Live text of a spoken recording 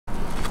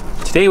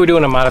Today we're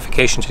doing a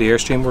modification to the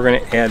Airstream. We're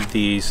going to add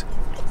these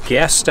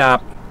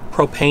GasStop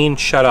Propane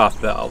shutoff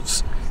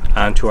valves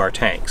onto our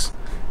tanks.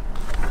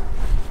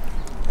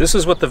 This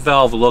is what the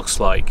valve looks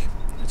like.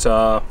 It's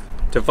a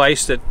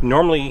device that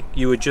normally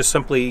you would just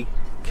simply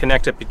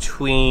connect it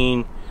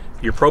between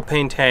your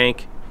propane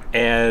tank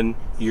and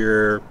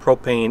your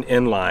propane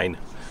inline.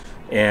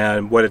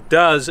 And what it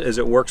does is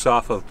it works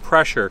off of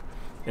pressure,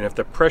 and if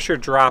the pressure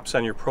drops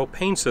on your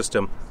propane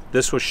system,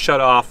 this will shut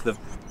off the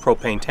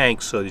propane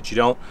tank so that you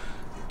don't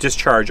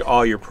discharge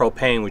all your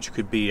propane, which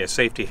could be a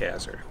safety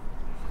hazard.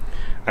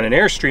 On an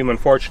Airstream,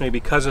 unfortunately,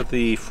 because of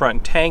the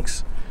front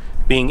tanks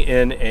being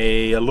in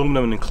a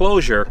aluminum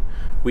enclosure,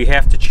 we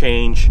have to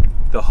change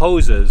the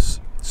hoses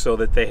so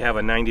that they have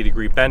a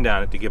 90-degree bend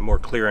on it to give more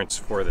clearance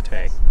for the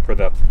tank, for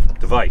the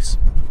device.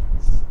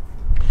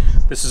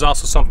 This is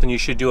also something you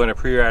should do on a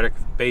periodic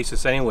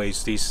basis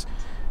anyways. These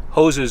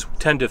hoses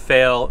tend to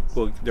fail,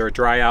 they'll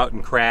dry out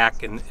and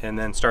crack and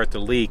then start to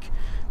leak.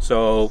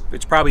 So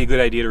it's probably a good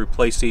idea to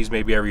replace these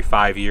maybe every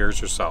 5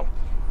 years or so.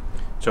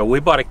 So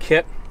we bought a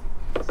kit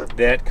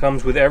that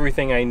comes with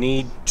everything I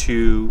need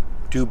to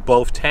do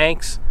both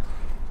tanks.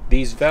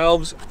 These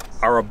valves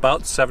are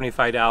about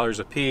 $75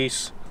 a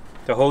piece.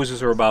 The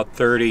hoses are about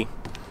 $30.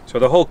 So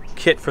the whole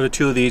kit for the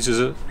two of these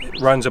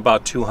runs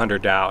about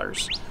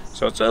 $200.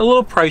 So it's a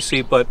little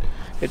pricey, but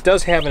it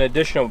does have an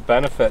additional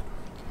benefit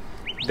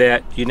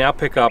that you now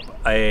pick up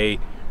a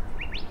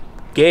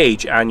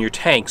gauge on your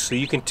tank, so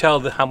you can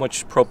tell how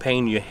much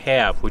propane you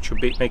have, which will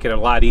make it a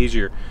lot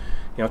easier.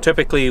 You know,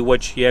 typically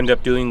what you end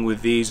up doing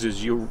with these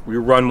is you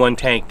run one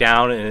tank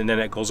down and then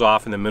it goes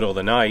off in the middle of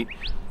the night,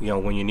 you know,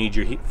 when you need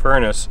your heat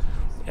furnace,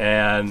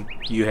 and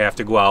you have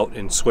to go out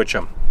and switch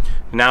them.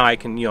 Now I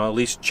can, you know, at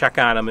least check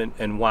on them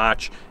and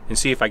watch and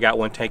see if I got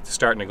one tank to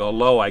start and to go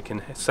low. I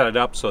can set it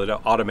up so that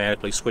it'll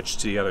automatically switch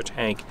to the other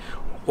tank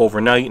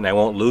overnight and I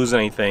won't lose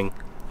anything,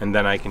 and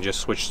then I can just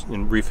switch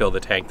and refill the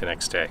tank the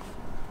next day.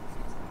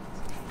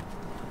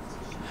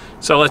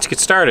 So let's get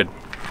started.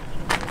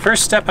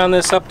 First step on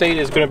this update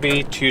is going to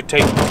be to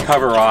take the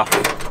cover off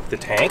the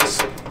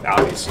tanks,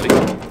 obviously.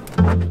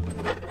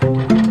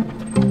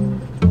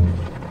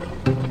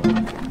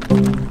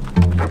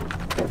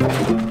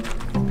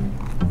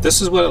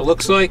 This is what it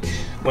looks like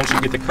once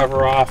you get the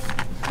cover off.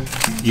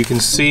 You can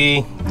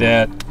see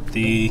that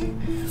the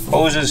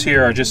hoses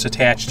here are just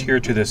attached here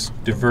to this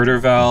diverter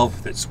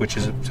valve that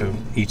switches it to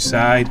each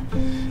side,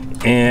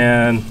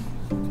 and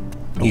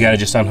you got to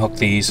just unhook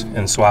these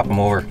and swap them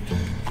over.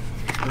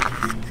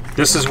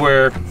 This is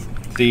where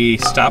the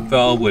stop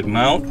valve would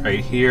mount, right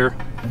here,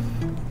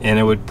 and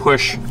it would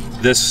push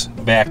this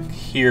back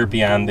here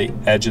beyond the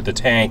edge of the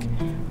tank,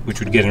 which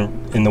would get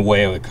in the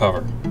way of the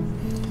cover.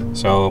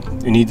 So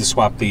you need to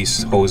swap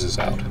these hoses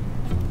out.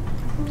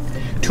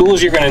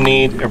 Tools you're going to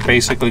need are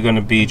basically going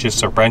to be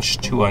just a wrench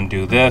to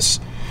undo this.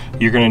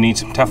 You're going to need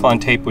some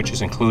Teflon tape, which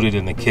is included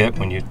in the kit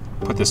when you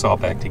put this all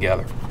back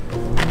together.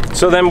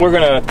 So then we're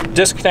going to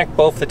disconnect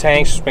both the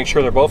tanks, make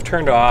sure they're both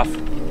turned off.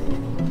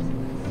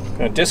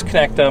 Going to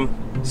disconnect them,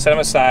 set them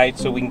aside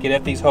so we can get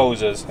at these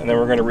hoses, and then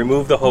we're going to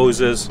remove the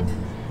hoses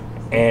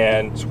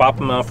and swap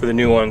them out for the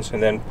new ones,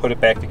 and then put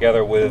it back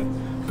together with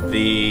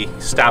the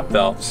stop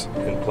valves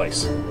in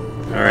place.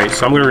 Alright,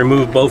 so I'm going to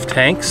remove both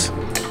tanks.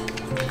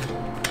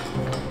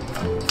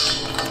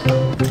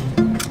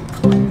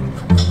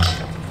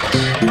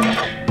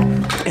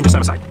 And just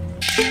set them aside.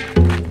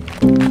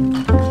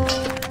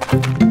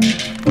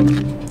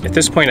 At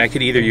this point I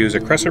could either use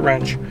a crescent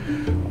wrench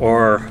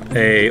or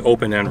a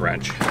open end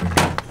wrench.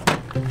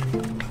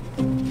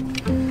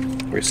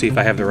 We'll see if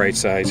I have the right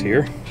size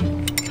here.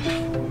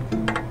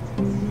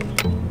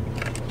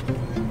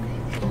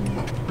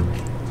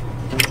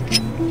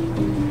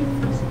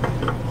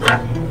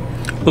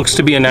 Looks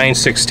to be a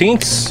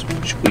 9/16,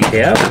 which we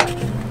have.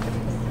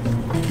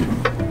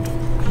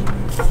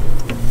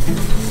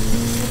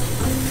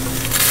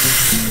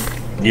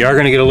 You are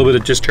going to get a little bit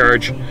of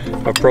discharge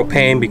of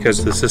propane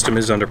because the system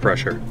is under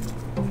pressure.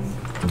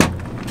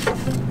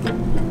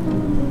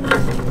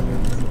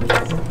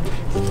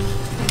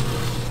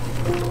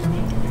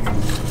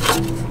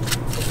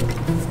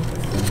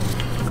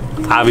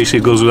 Obviously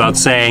it goes without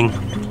saying,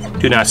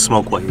 do not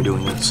smoke while you're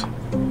doing this.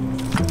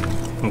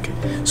 Okay,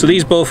 so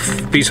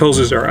these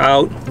hoses are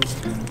out.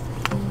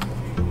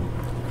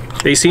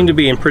 They seem to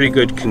be in pretty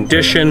good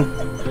condition.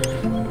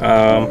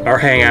 I'll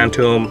hang on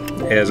to them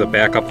as a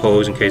backup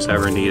hose in case I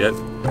ever need it.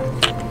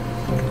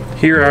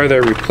 Here are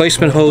the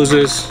replacement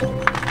hoses.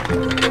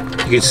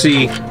 You can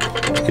see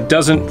it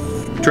doesn't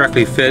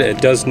directly fit. It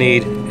does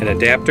need an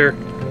adapter,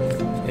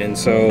 and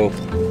so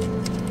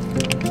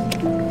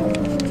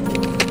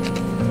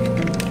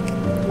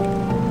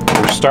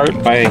we'll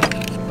start by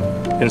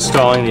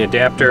installing the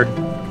adapter.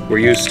 We'll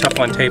use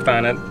Teflon tape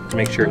on it to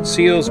make sure it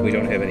seals, we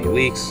don't have any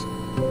leaks.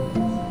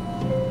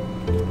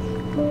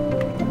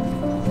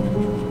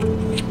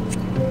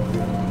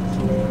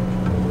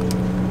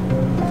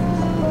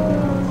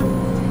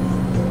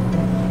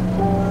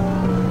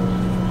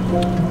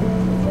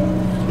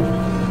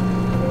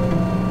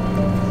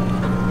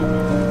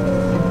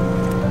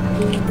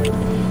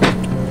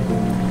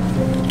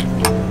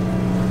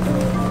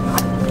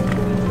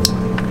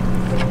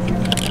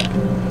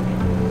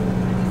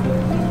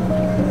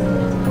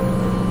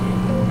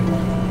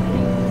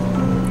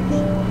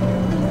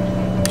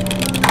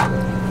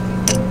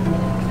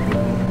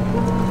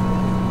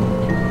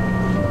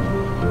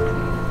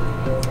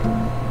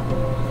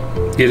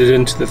 Get it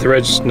into the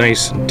threads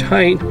nice and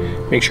tight.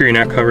 Make sure you're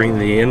not covering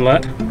the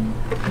inlet.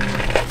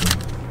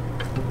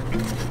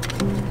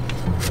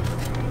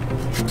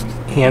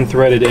 Hand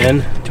thread it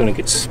in until it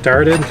gets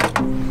started.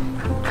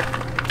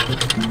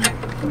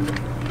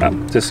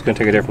 This is going to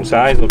take a different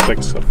size. Looks like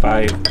it's a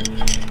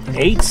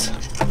 5/8.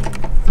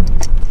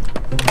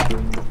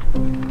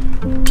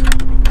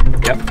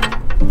 Yep.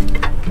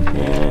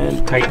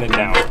 And tighten it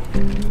down.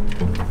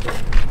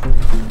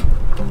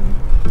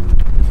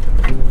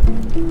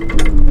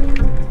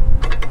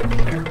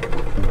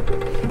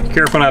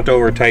 Careful not to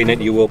over tighten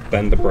it, you will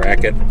bend the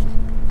bracket.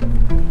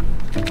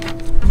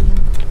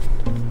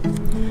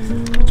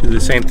 Do the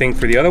same thing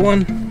for the other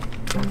one.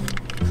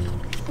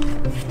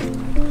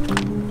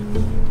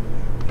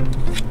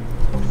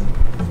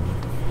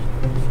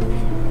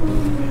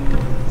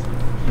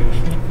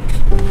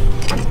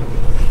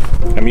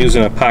 I'm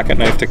using a pocket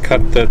knife to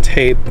cut the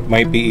tape.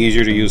 Might be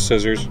easier to use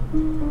scissors.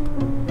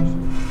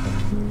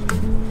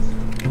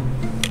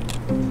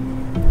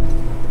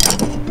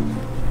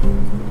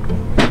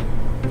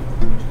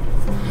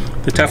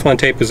 The Teflon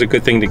tape is a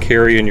good thing to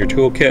carry in your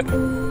toolkit.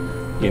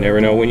 You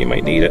never know when you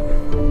might need it.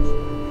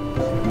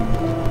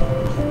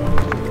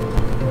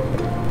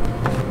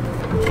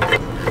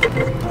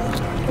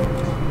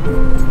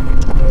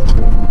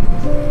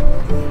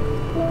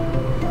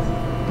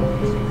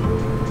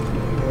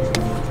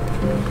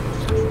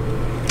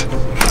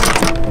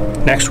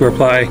 Next, we'll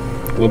apply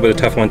a little bit of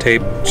Teflon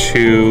tape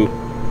to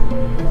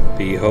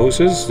the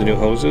hoses, the new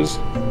hoses.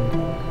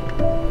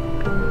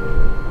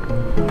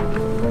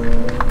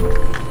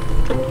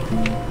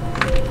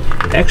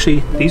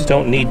 Actually, these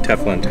don't need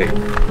Teflon tape.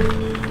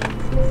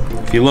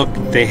 If you look,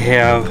 they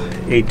have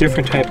a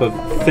different type of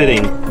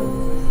fitting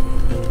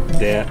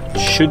that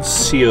should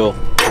seal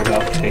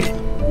without tape.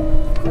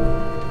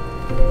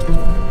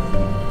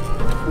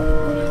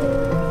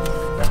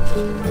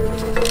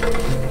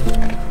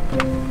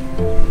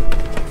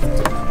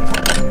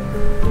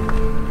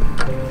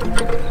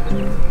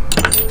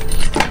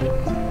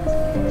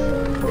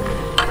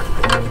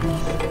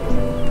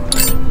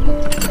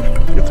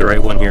 Get the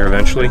right one here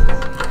eventually.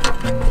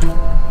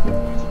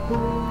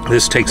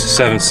 This takes a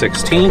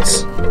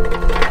 7/16.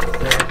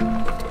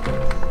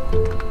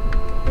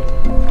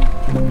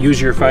 Use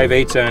your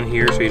 5/8 on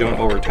here so you don't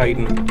over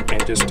tighten,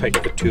 and just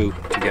tighten the two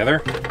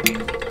together.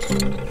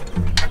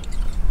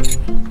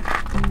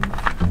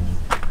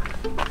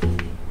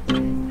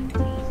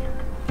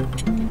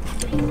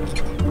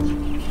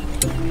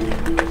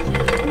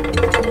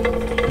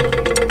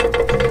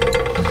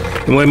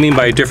 And what I mean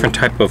by a different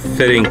type of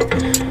fitting,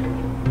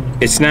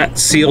 it's not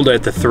sealed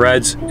at the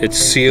threads, it's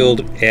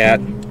sealed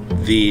at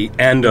the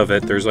end of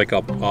it. There's like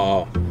a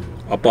ball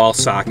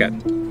socket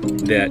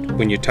that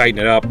when you tighten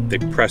it up, they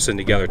press in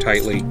together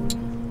tightly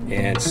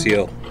and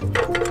seal.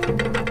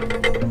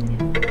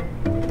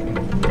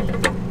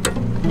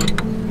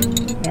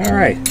 All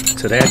right,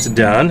 so that's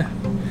done.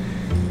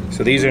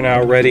 So these are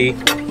now ready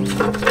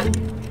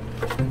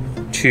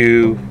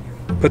to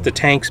put the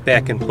tanks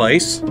back in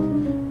place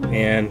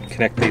and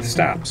connect these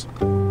stops.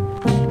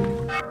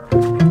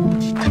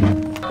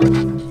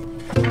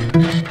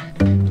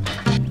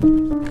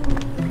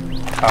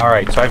 All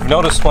right, so I've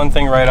noticed one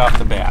thing right off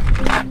the bat,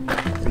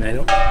 and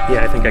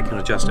I think I can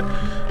adjust it.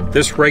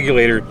 This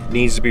regulator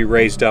needs to be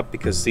raised up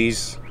because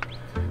these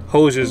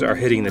hoses are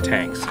hitting the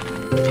tanks.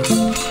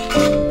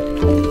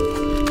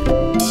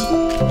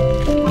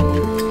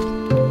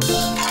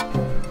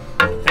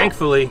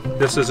 Thankfully,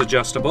 this is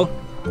adjustable.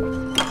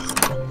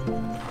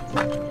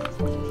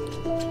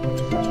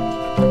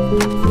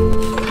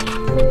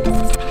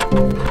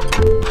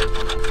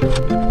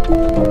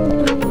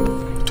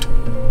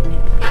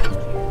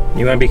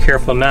 You want to be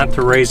careful not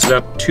to raise it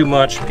up too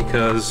much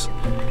because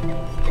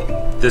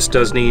this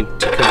does need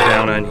to come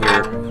down on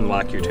here and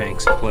lock your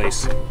tanks in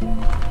place.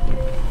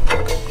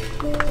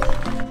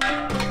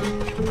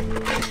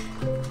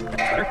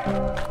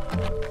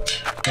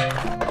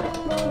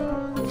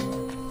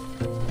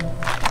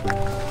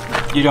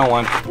 You don't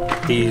want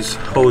these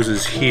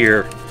hoses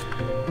here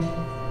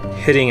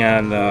hitting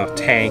on the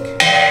tank,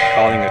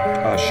 causing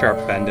a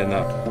sharp bend in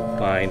the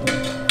line.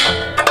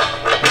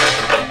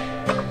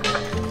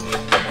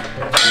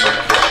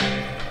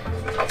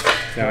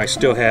 Now I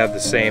still have the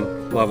same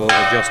level of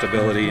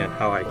adjustability in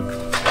how I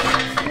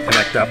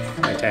connect up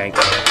my tank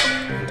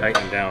and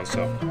tighten them down,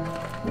 so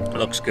it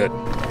looks good.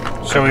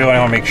 So what I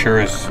want to make sure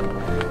is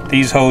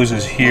these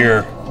hoses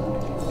here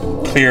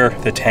clear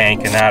the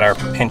tank and not are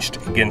pinched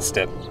against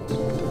it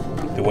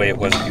the way it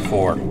was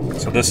before.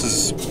 So this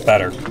is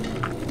better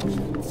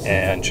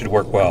and should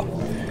work well.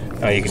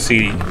 Now you can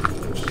see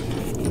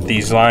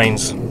these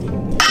lines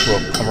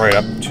will come right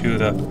up to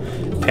the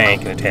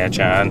tank and attach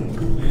on.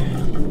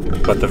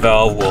 but the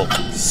valve will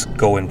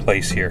go in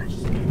place here.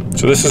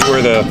 So this is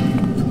where the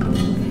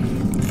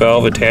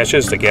valve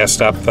attaches, the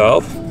GasStop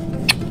valve.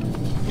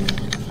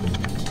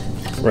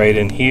 Right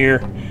in here,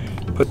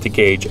 put the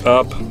gauge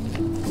up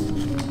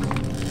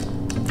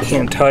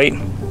and tight,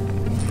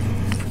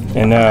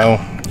 and now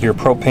your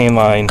propane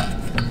line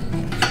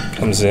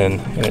comes in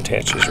and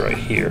attaches right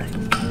here.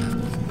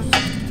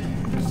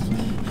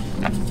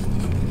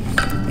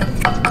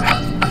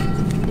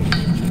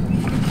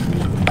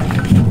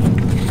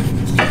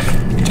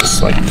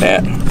 Just like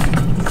that.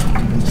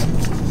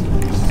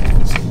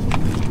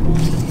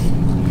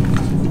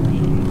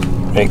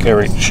 Make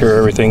sure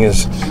everything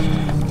is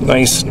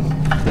nice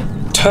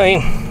and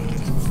tight.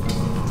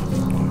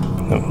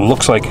 It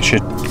looks like it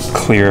should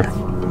clear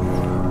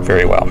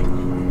very well.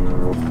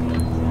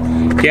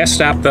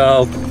 GasStop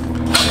valve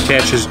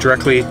attaches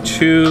directly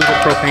to the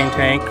propane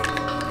tank,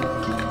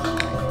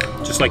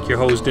 just like your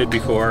hose did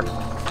before.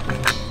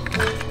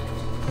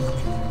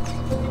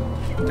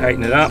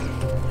 Tighten it up.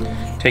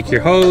 Take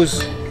your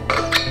hose.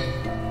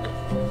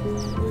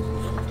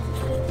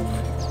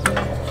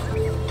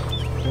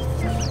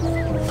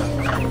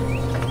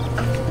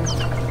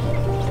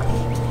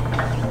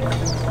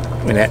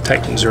 And that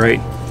tightens right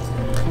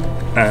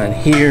on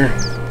here.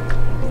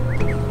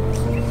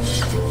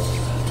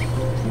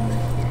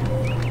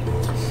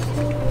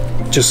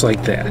 Just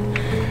like that.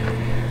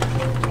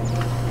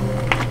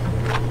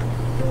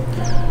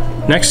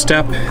 Next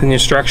step in the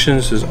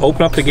instructions is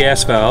open up the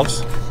gas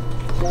valves.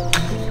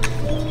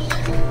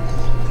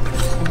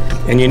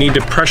 And you need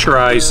to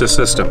pressurize the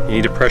system. You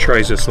need to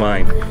pressurize this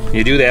line.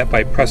 You do that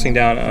by pressing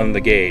down on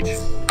the gauge.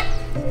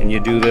 And you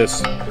do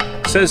this,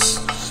 it says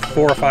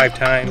 4 or 5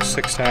 times,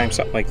 6 times,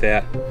 something like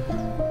that.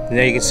 And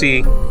now you can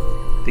see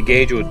the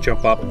gauge will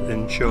jump up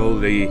and show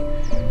the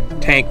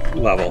tank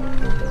level.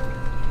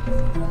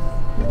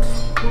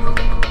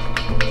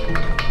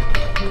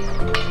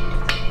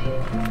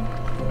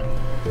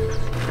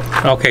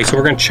 Okay, so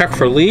we're going to check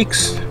for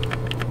leaks.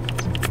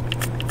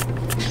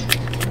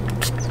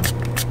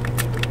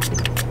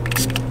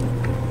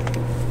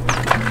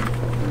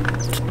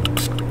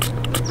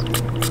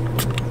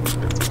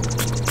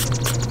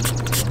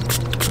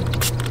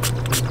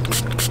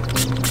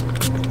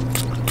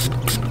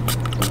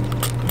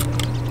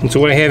 And so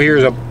what I have here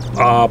is a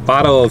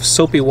bottle of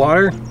soapy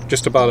water,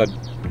 just about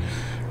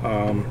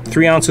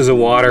 3 ounces of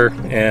water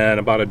and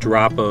about a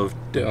drop of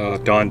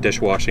Dawn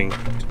dishwashing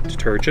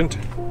detergent.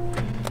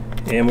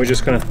 And we're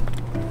just gonna,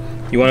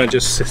 you want to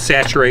just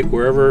saturate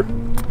wherever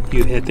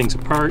you had things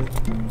apart.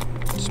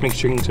 Just make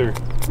sure things are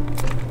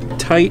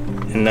tight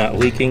and not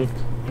leaking.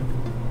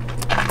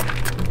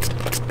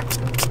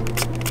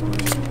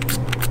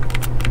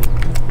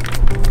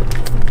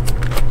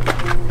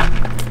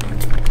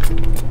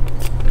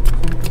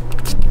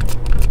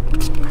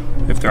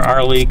 If there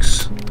are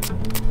leaks,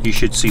 you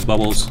should see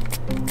bubbles.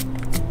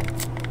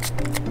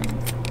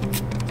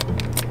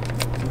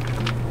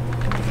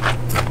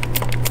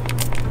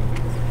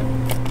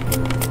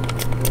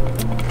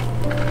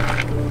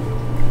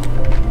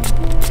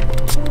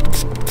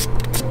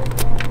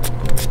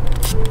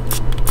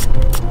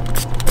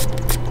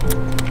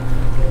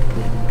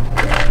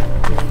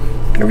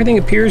 Everything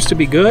appears to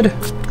be good.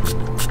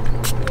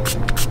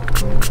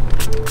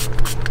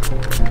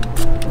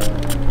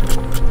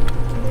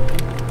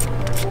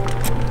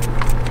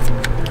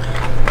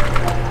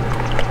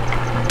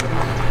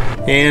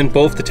 And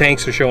both the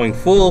tanks are showing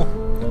full.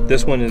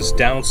 This one is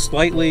down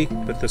slightly,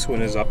 but this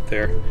one is up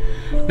there.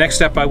 Next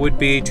step I would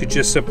be to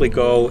just simply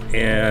go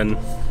and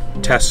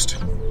test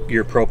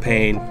your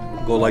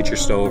propane. Go light your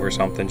stove or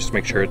something, just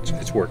make sure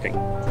it's working.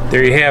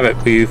 There you have it.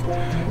 We've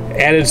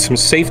added some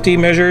safety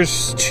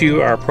measures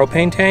to our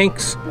propane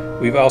tanks.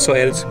 We've also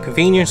added some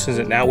conveniences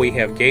that now we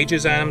have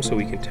gauges on them so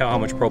we can tell how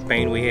much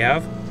propane we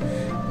have.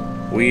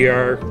 We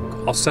are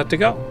all set to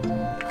go.